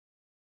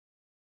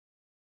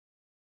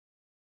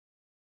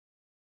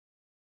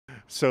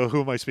So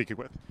who am I speaking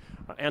with?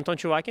 Anton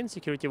Chuvakin,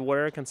 Security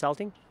Warrior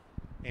Consulting.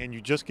 And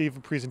you just gave a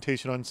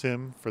presentation on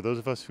SIEM. For those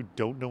of us who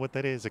don't know what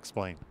that is,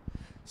 explain.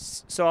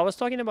 So I was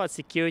talking about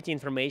security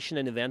information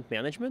and event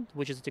management,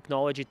 which is a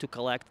technology to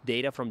collect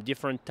data from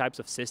different types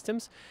of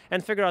systems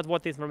and figure out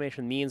what the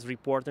information means,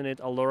 report on it,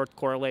 alert,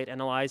 correlate,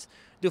 analyze,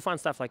 do fun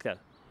stuff like that.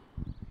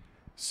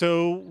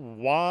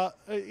 So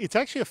it's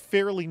actually a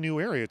fairly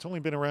new area. It's only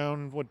been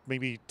around, what,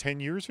 maybe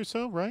 10 years or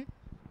so, right?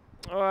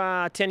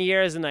 10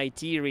 years in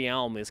IT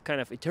realm is kind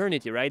of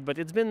eternity, right? But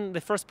it's been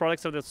the first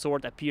products of that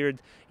sort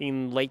appeared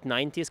in late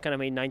 90s, kind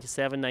of in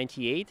 97,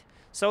 98.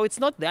 So it's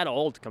not that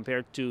old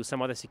compared to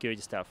some other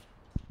security stuff.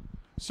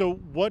 So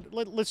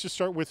let's just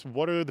start with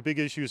what are the big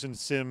issues in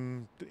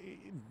SIEM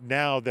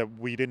now that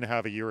we didn't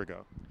have a year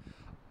ago?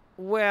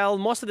 Well,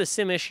 most of the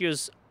SIEM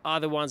issues are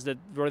the ones that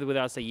were with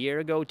us a year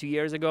ago, 2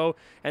 years ago,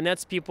 and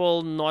that's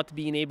people not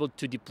being able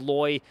to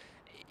deploy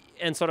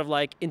and sort of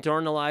like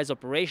internalize,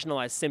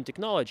 operationalize SIEM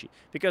technology.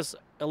 Because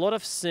a lot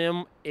of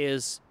SIEM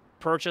is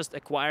purchased,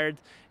 acquired,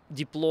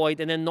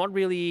 deployed, and then not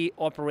really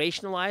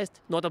operationalized,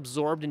 not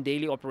absorbed in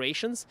daily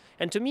operations.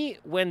 And to me,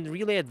 when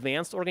really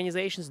advanced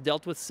organizations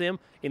dealt with SIEM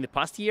in the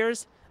past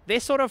years, they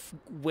sort of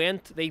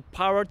they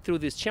powered through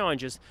these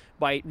challenges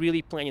by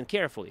really planning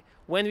carefully.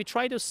 When we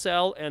try to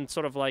sell and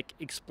sort of like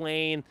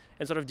explain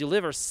and sort of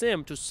deliver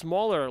SIEM to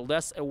smaller,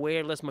 less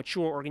aware, less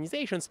mature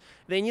organizations,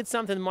 they need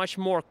something much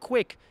more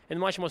quick and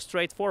much more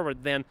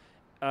straightforward than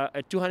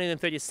a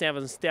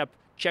 237-step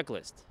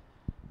checklist.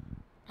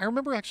 I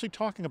remember actually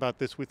talking about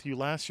this with you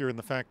last year and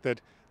the fact that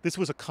this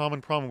was a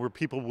common problem where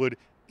people would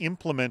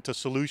implement a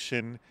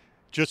solution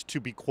just to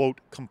be,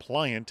 quote,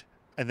 compliant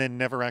and then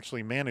never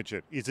actually manage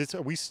it.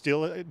 Are we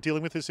still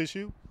dealing with this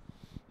issue?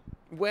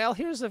 Well,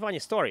 here's a funny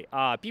story.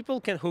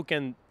 People who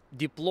can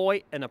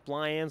deploy an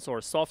appliance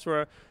or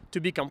software to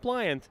be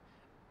compliant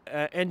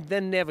and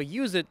then never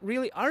use it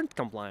really aren't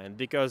compliant,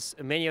 because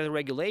many of the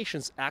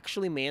regulations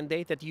actually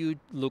mandate that you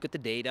look at the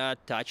data,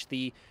 touch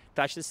the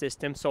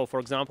system. So, for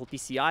example,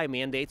 PCI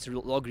mandates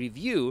log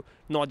review,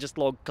 not just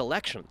log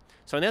collection.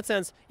 So in that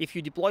sense, if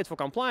you deploy it for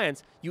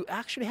compliance, you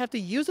actually have to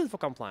use it for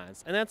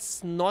compliance. And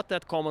that's not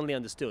that commonly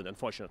understood,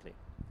 unfortunately.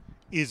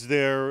 Is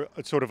there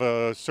sort of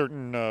a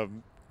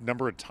certain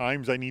number of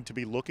times I need to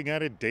be looking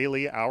at it?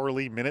 Daily,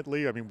 hourly,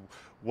 minutely? I mean,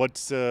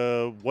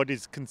 what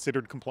is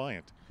considered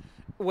compliant?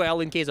 Well,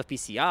 in case of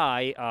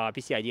PCI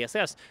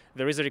DSS,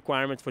 there is a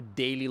requirement for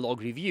daily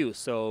log review.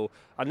 So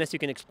unless you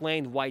can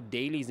explain why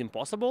daily is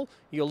impossible,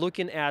 you're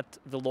looking at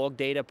the log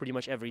data pretty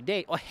much every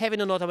day, or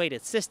having an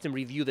automated system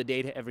review the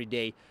data every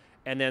day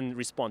and then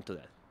respond to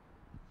that.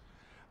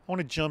 I want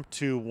to jump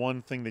to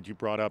one thing that you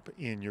brought up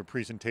in your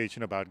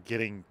presentation about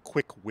getting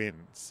quick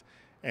wins.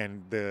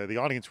 And the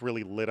audience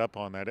really lit up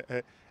on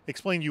that.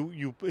 Explain,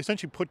 you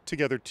essentially put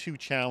together two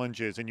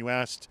challenges and you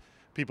asked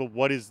people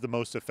what is the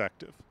most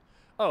effective.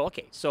 Oh,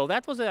 okay. So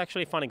that was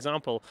actually a fun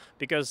example,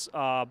 because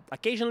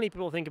occasionally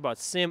people think about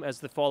SIEM as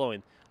the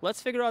following.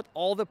 Let's figure out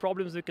all the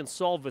problems we can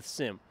solve with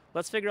SIEM.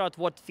 Let's figure out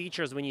what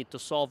features we need to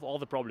solve all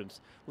the problems.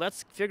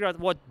 Let's figure out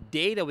what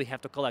data we have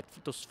to collect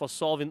for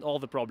solving all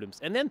the problems.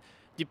 And then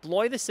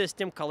deploy the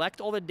system, collect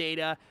all the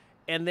data,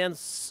 and then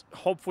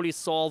hopefully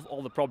solve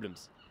all the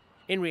problems.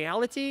 In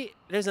reality,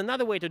 there's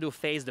another way to do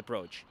phased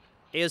approach,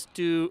 is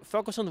to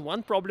focus on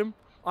one problem,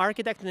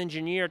 architect and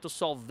engineer to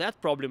solve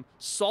that problem,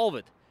 solve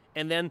it,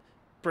 and then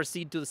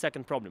proceed to the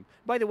second problem.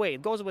 By the way,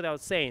 it goes without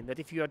saying that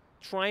if you are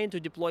trying to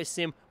deploy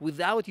SIEM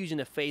without using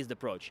a phased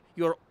approach,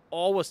 you're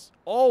always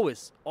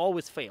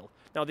fail.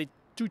 Now, the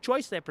two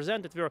choices I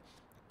presented were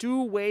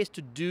two ways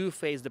to do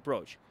phased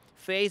approach.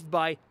 Phased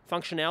by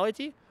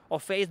functionality or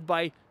phased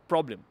by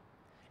problem.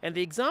 And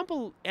the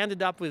example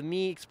ended up with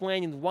me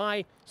explaining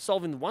why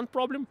solving one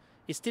problem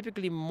is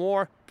typically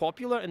more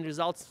popular and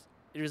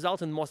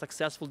result in more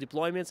successful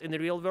deployments in the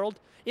real world,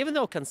 even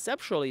though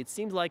conceptually it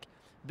seems like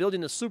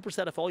building a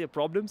superset of all your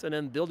problems and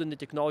then building the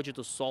technology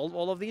to solve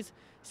all of these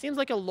seems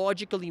like a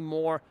logically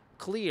more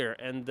clear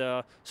and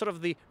sort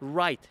of the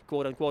right,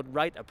 quote-unquote,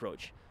 right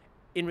approach.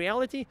 In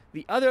reality,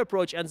 the other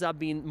approach ends up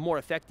being more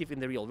effective in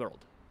the real world.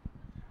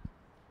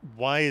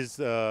 Why is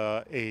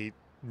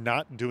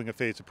not doing a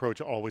phased approach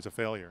always a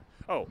failure?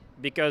 Oh,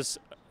 because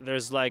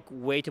there's like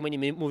way too many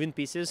moving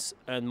pieces,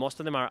 and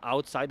most of them are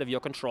outside of your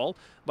control.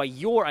 By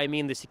I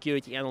mean the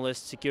security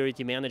analyst,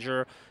 security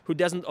manager, who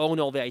doesn't own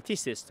all the IT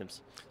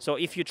systems. So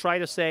if you try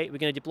to say, we're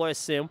going to deploy a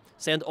SIEM,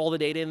 send all the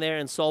data in there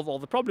and solve all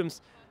the problems,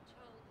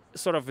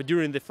 sort of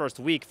during the first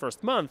week,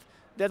 first month,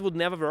 that would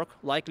never work.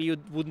 Likely you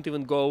wouldn't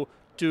even go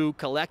to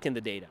collecting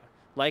the data.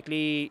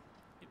 Likely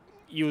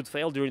you would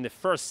fail during the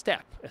first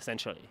step,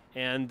 essentially.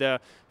 And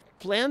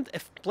planned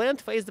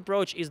phased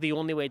approach is the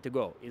only way to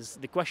go.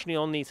 The question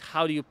only is,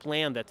 how do you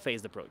plan that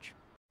phased approach?